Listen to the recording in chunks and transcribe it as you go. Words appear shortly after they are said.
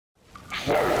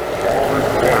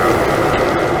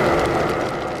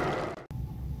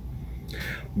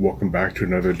Welcome back to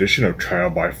another edition of Trial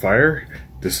by Fire.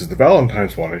 This is the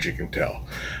Valentine's one, as you can tell.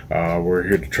 We're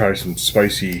here to try some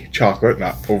spicy chocolate,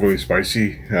 not overly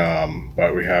spicy,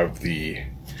 but we have the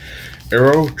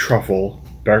Aero Truffle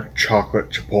Dark Chocolate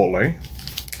Chipotle.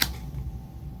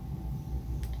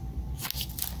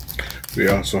 We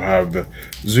also have the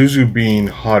Zuzu Bean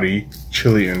Hottie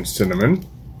Chili and Cinnamon.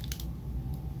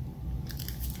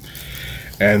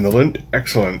 And the Lindt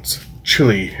Excellence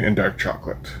Chili and Dark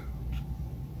Chocolate.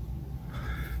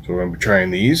 So we're going to be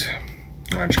trying these.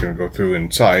 I'm just going to go through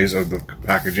in size of the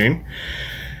packaging.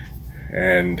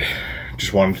 And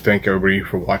just wanted to thank everybody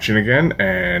for watching again.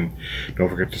 And don't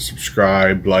forget to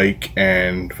subscribe, like,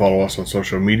 and follow us on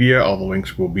social media. All the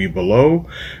links will be below,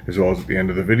 as well as at the end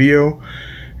of the video.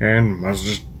 And might as well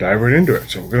just dive right into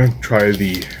it. So we're going to try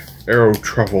the Aero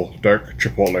Truffle Dark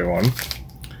Chipotle one.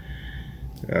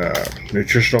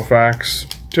 Nutritional facts,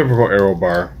 typical Aero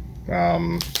bar.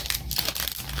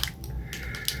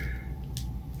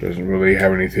 Doesn't really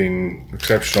have anything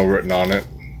exceptional written on it.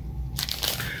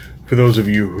 For those of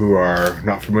you who are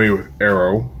not familiar with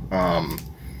Aero,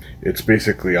 it's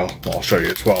basically, I'll show you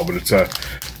as well, but it's a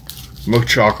milk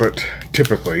chocolate,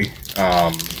 typically,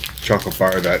 chocolate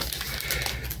bar that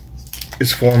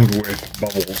is formed with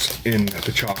bubbles in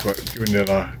the chocolate, giving it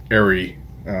a airy,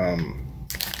 kind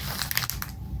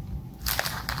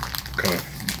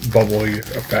of bubbly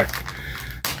effect.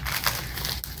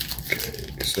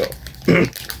 Okay, so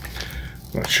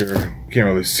not sure, can't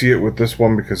really see it with this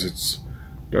one because it's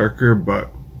darker,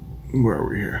 but where are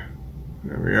we here?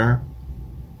 There we are.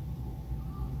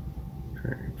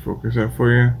 Okay, focus that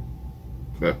for you.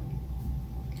 But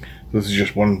this is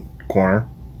just one corner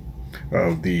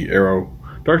of the Aero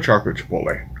Dark Chocolate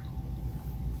Chipotle.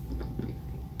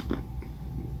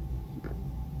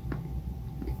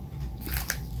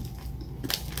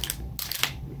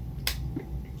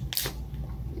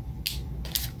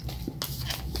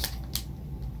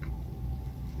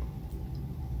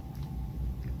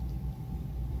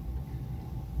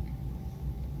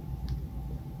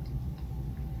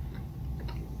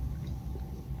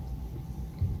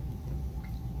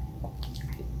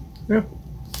 Yeah,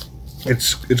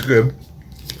 it's good.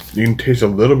 You can taste a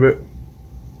little bit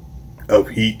of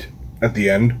heat at the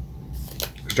end.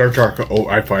 Dark chocolate,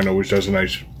 I find, always does a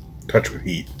nice touch with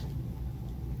heat.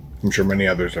 I'm sure many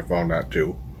others have found that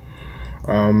too.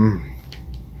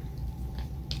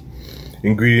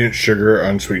 Ingredients: sugar,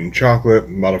 unsweetened chocolate,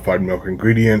 modified milk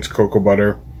ingredients, cocoa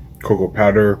butter, cocoa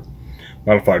powder,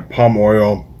 modified palm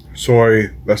oil, soy,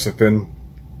 lecithin,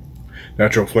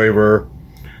 natural flavor,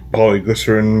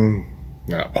 polyglycerin,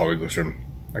 not polyglycerin,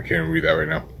 I can't even read that right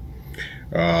now.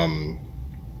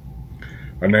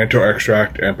 Annatto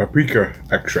extract and paprika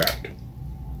extract.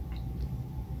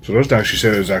 So it doesn't actually say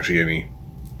there's actually any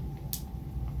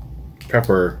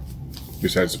pepper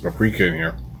besides the paprika in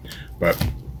here, but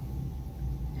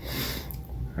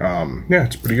yeah,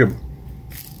 it's pretty good.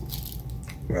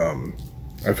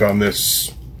 I found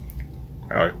this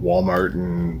at like Walmart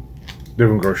and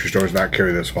different grocery stores not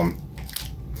carry this one.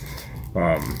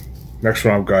 Next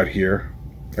one I've got here,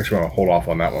 actually I want to hold off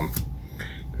on that one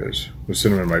because the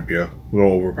cinnamon might be a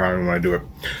little overpowering when I do it.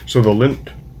 So the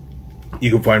Lindt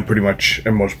you can find pretty much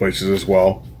in most places as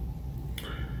well.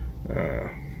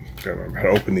 Gotta remember how to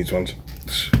open these ones.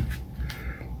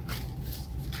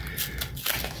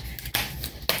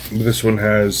 This one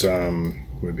has what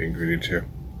are the ingredients here?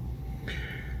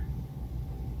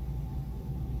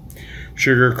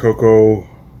 Sugar, cocoa,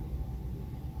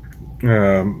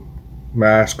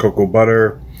 mass, cocoa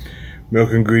butter,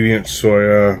 milk ingredients,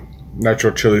 soya,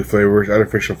 natural chili flavors,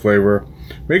 artificial flavor.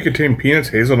 May contain peanuts,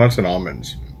 hazelnuts, and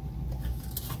almonds.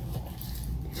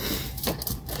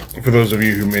 For those of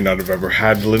you who may not have ever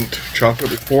had Lindt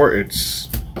chocolate before, it's,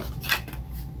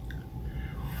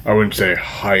 I wouldn't say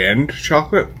high-end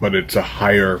chocolate, but it's a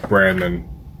higher brand than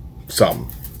some.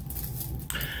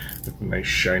 With nice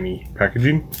shiny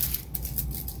packaging.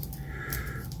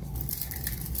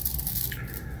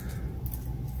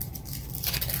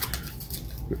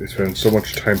 They spend so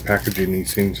much time packaging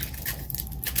these things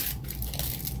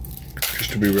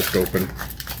just to be ripped open.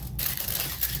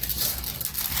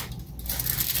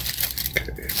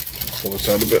 Okay, pull this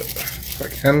out a bit if I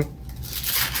can.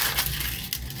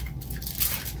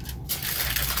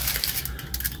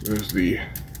 There's the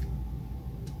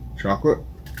chocolate.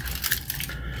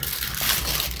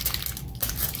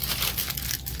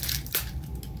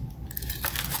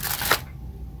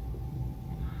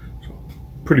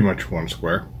 Pretty much one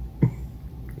square.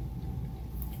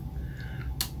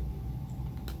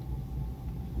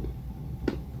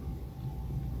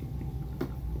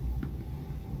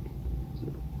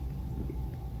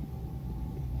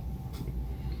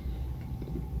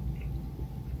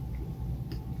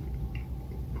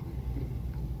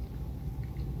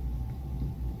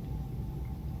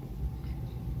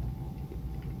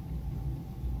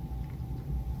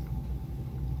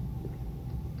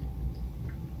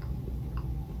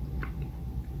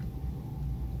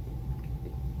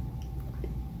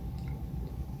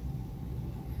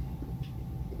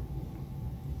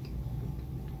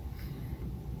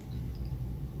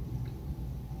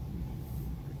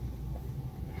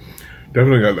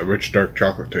 Definitely got that rich dark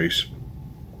chocolate taste.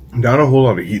 Not a whole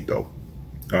lot of heat though.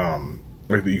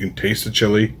 Like you can taste the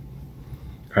chili,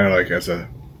 kind of like as a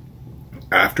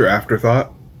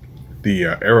afterthought. The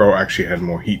Aero actually had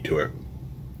more heat to it,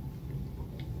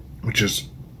 which is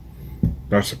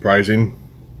not surprising.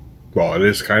 Well, it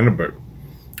is kind of, but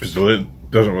because the lid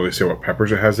doesn't really say what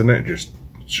peppers it has in it. It's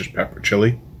just pepper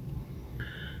chili.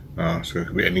 So it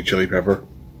could be any chili pepper.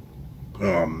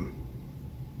 A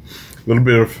little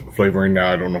bit of flavoring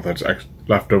now. I don't know if that's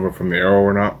left over from the Aero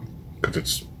or not, because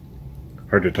it's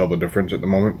hard to tell the difference at the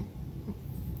moment.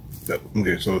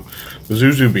 Okay, so the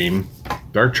Zuzu Bean,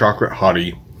 dark chocolate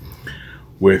Hottie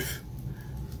with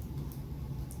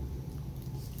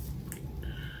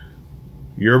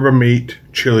yerba mate,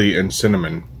 chili, and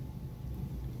cinnamon.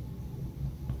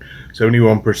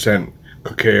 71%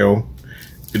 cacao.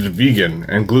 It's vegan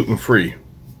and gluten-free.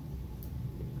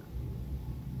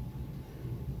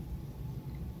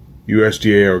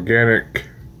 USDA organic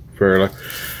for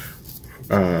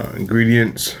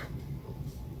ingredients: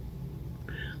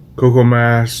 cocoa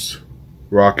mass,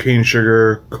 raw cane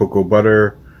sugar, cocoa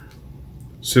butter,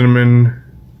 cinnamon,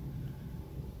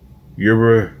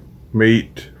 yerba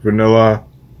mate, vanilla,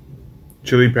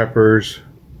 chili peppers.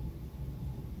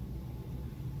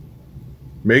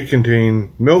 May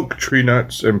contain milk, tree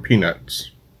nuts, and peanuts.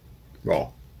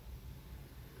 Well,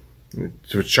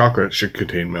 if it's chocolate, it should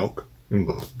contain milk,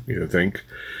 you think.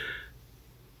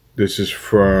 This is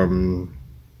from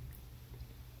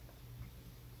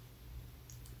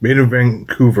made in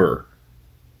Vancouver.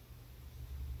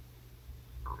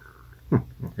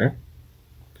 Okay.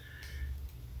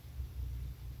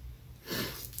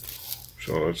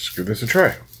 So let's give this a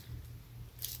try.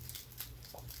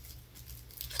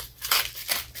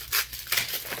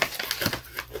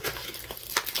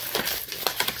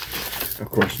 Of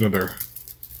course, another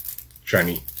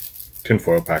shiny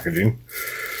tinfoil packaging.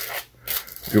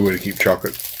 Good way to keep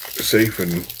chocolate safe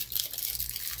and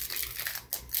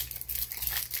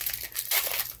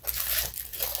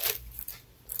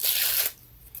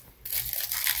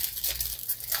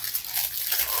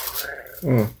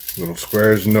little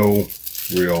squares. No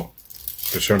real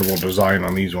discernible design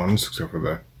on these ones except for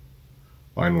the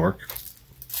line work.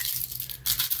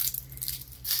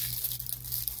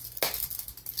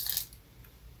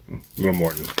 A little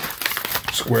more than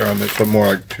square on this one, more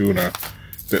like 2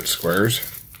 1/2 squares.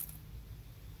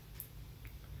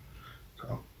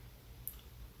 So.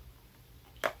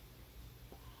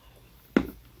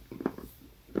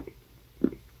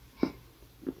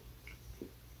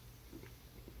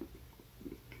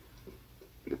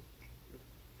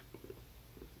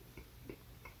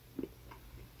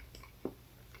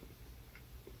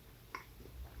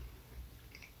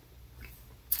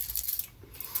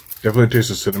 Definitely taste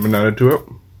the cinnamon added to it.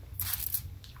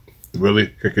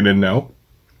 Really kicking in now.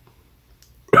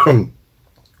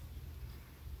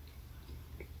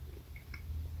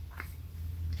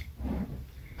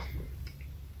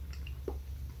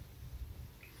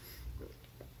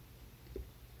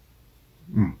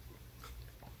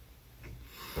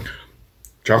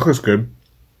 Chocolate's good.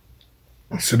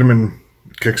 Cinnamon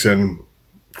kicks in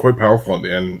quite powerful at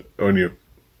the end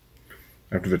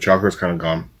after the chocolate's kind of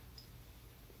gone.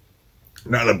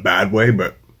 Not in a bad way,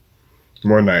 but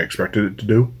more than I expected it to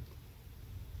do.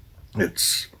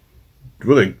 It's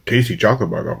really tasty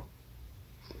chocolate bar though.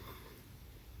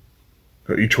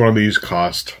 So each one of these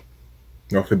cost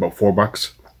roughly about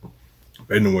 $4,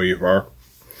 depending on where you are,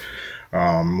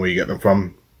 where you get them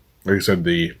from. Like I said,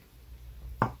 the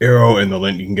Aero and the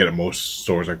Lindt you can get at most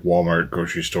stores like Walmart,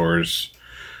 grocery stores,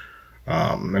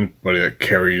 anybody that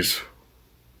carries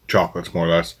chocolates more or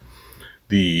less.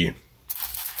 The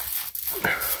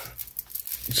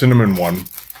cinnamon one,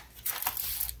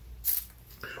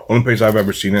 only place I've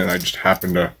ever seen it, and I just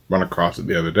happened to run across it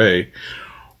the other day,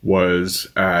 was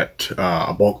at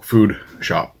a bulk food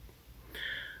shop.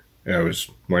 And I was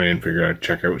went in and figured I'd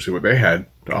check out and see what they had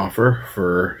to offer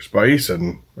for spice,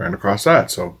 and ran across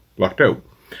that, so lucked out.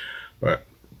 But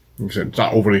like I said, it's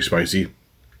not overly spicy.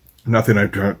 Nothing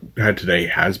I've had today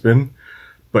has been,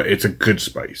 but it's a good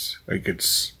spice. Like,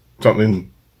 it's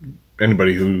something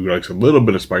anybody who likes a little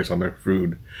bit of spice on their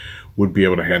food would be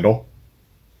able to handle.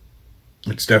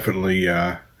 It's definitely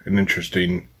an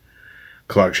interesting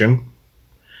collection.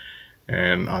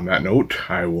 And on that note,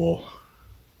 I will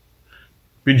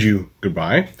bid you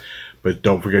goodbye. But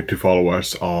don't forget to follow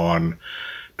us on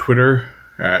Twitter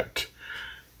at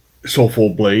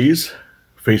Soulful Blaze,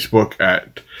 Facebook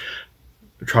at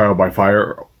Trial by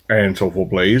Fire and Soulful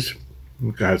Blaze.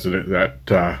 It has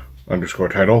that underscore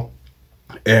title.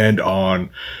 And on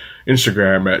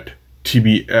Instagram at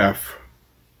TBF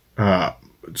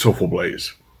Soulful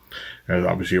Blaze. And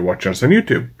obviously you're watching us on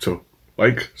YouTube. So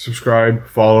like, subscribe,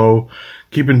 follow,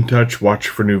 keep in touch, watch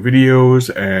for new videos,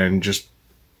 and just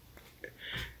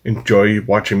enjoy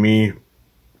watching me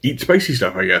eat spicy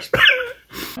stuff, I guess.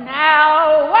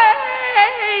 Now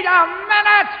wait a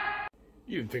minute!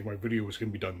 You didn't think my video was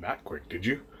going to be done that quick, did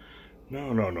you?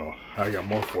 No, no, no. I got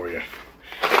more for you.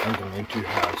 I'm going to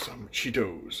have some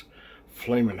Cheetos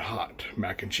Flamin' Hot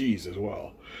mac and cheese as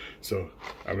well. So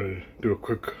I'm going to do a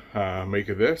quick make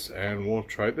of this, and we'll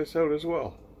try this out as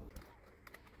well.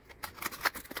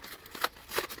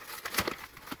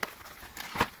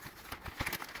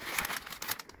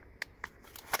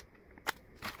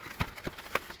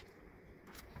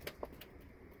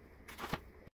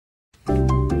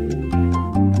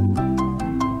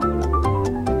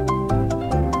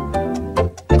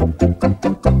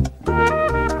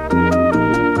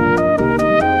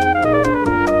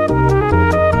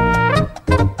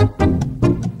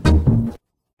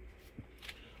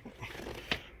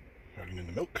 In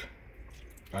the milk.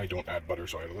 I don't add butter,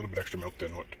 so I add a little bit extra milk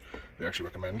than what they actually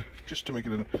recommend, just to make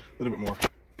it a little bit more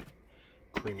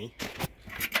creamy.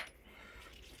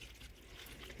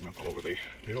 Milk all over the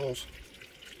noodles.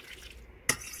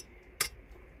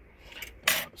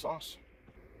 The sauce.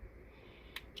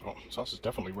 Oh, the sauce is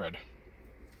definitely red.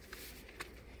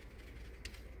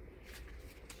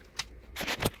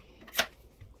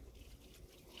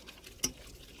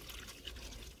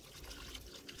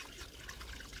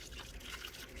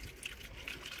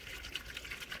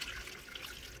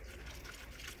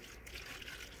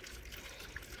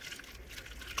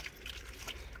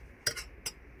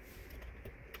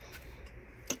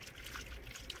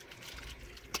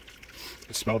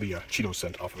 I smell the Cheetos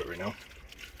scent off of it right now.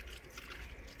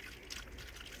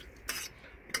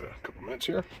 Give it a couple minutes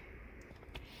here.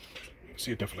 You can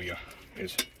see it definitely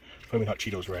is Flamin' Hot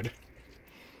Cheetos red.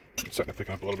 It's starting to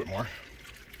thicken up a little bit more.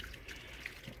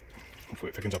 Hopefully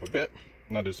it thickens up a bit.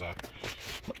 Not as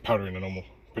much powder in a normal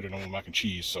mac and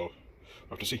cheese, so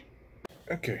we'll have to see.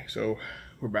 Okay, so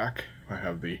we're back. I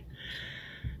have the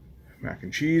mac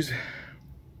and cheese.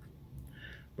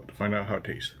 About to find out how it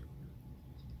tastes.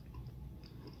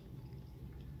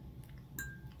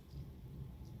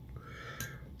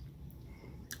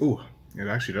 Ooh, it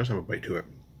actually does have a bite to it,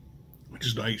 which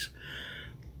is nice.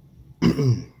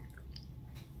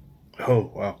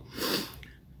 Oh, wow.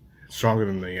 Stronger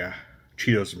than the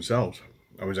Cheetos themselves.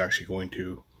 I was actually going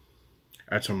to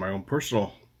add some of my own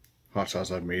personal hot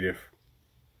sauce I've made if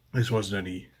this wasn't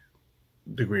any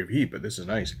degree of heat, but this is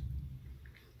nice.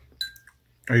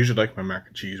 I usually like my mac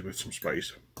and cheese with some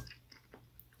spice,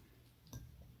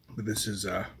 but this is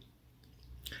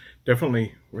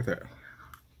definitely worth it.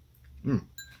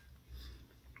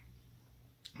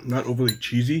 Not overly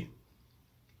cheesy,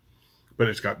 but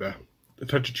it's got the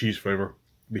touch of cheese flavor,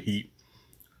 the heat.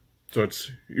 So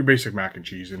it's your basic mac and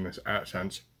cheese in this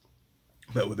sense,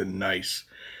 but with a nice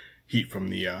heat from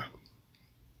the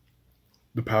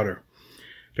powder.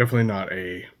 Definitely not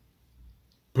a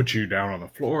put you down on the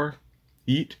floor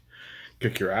heat,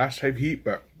 kick your ass type heat,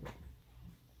 but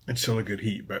it's still a good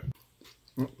heat. But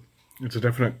it's a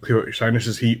definite clear out your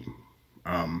sinuses heat.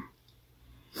 I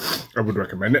would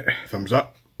recommend it. Thumbs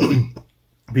up.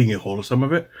 Being a hold of some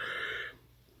of it,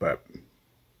 but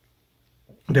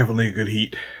definitely a good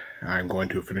heat. I'm going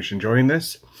to finish enjoying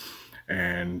this,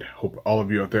 and hope all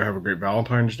of you out there have a great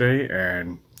Valentine's Day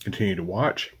and continue to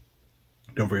watch.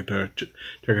 Don't forget to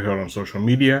check us out on social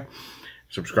media.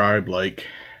 Subscribe, like,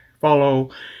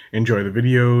 follow, enjoy the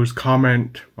videos,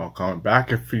 comment. I'll comment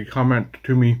back if you comment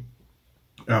to me.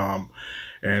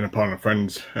 And upon a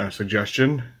friend's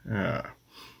suggestion,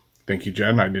 thank you,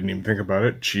 Jen. I didn't even think about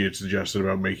it. She had suggested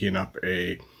about making up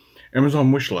a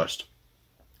Amazon wish list.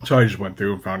 So I just went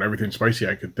through and found everything spicy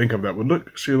I could think of that would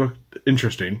look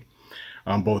interesting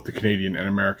on both the Canadian and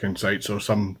American sites. So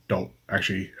some don't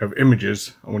actually have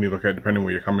images when you look at it, depending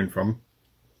where you're coming from.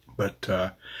 But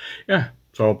yeah,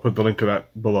 so I'll put the link to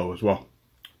that below as well.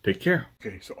 Take care.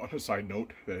 Okay, so on a side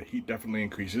note, the heat definitely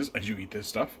increases as you eat this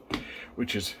stuff,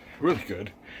 which is really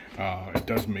good. It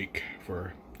does make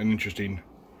for an interesting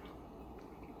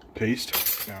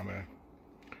taste. Now I'm gonna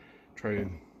try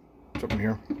something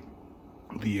here.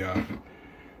 The I think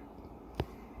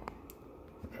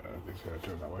it's gonna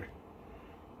turn that way.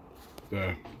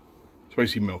 The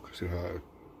spicy milk. See how that.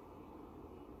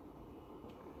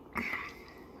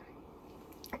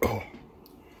 Oh.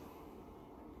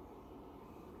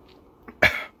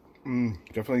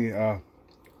 Definitely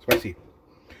spicy.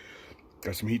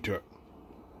 Got some heat to it.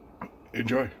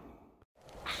 Enjoy.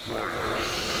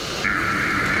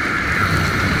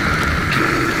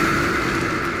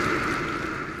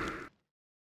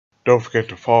 Don't forget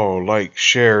to follow, like,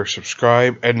 share,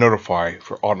 subscribe, and notify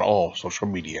on all social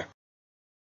media.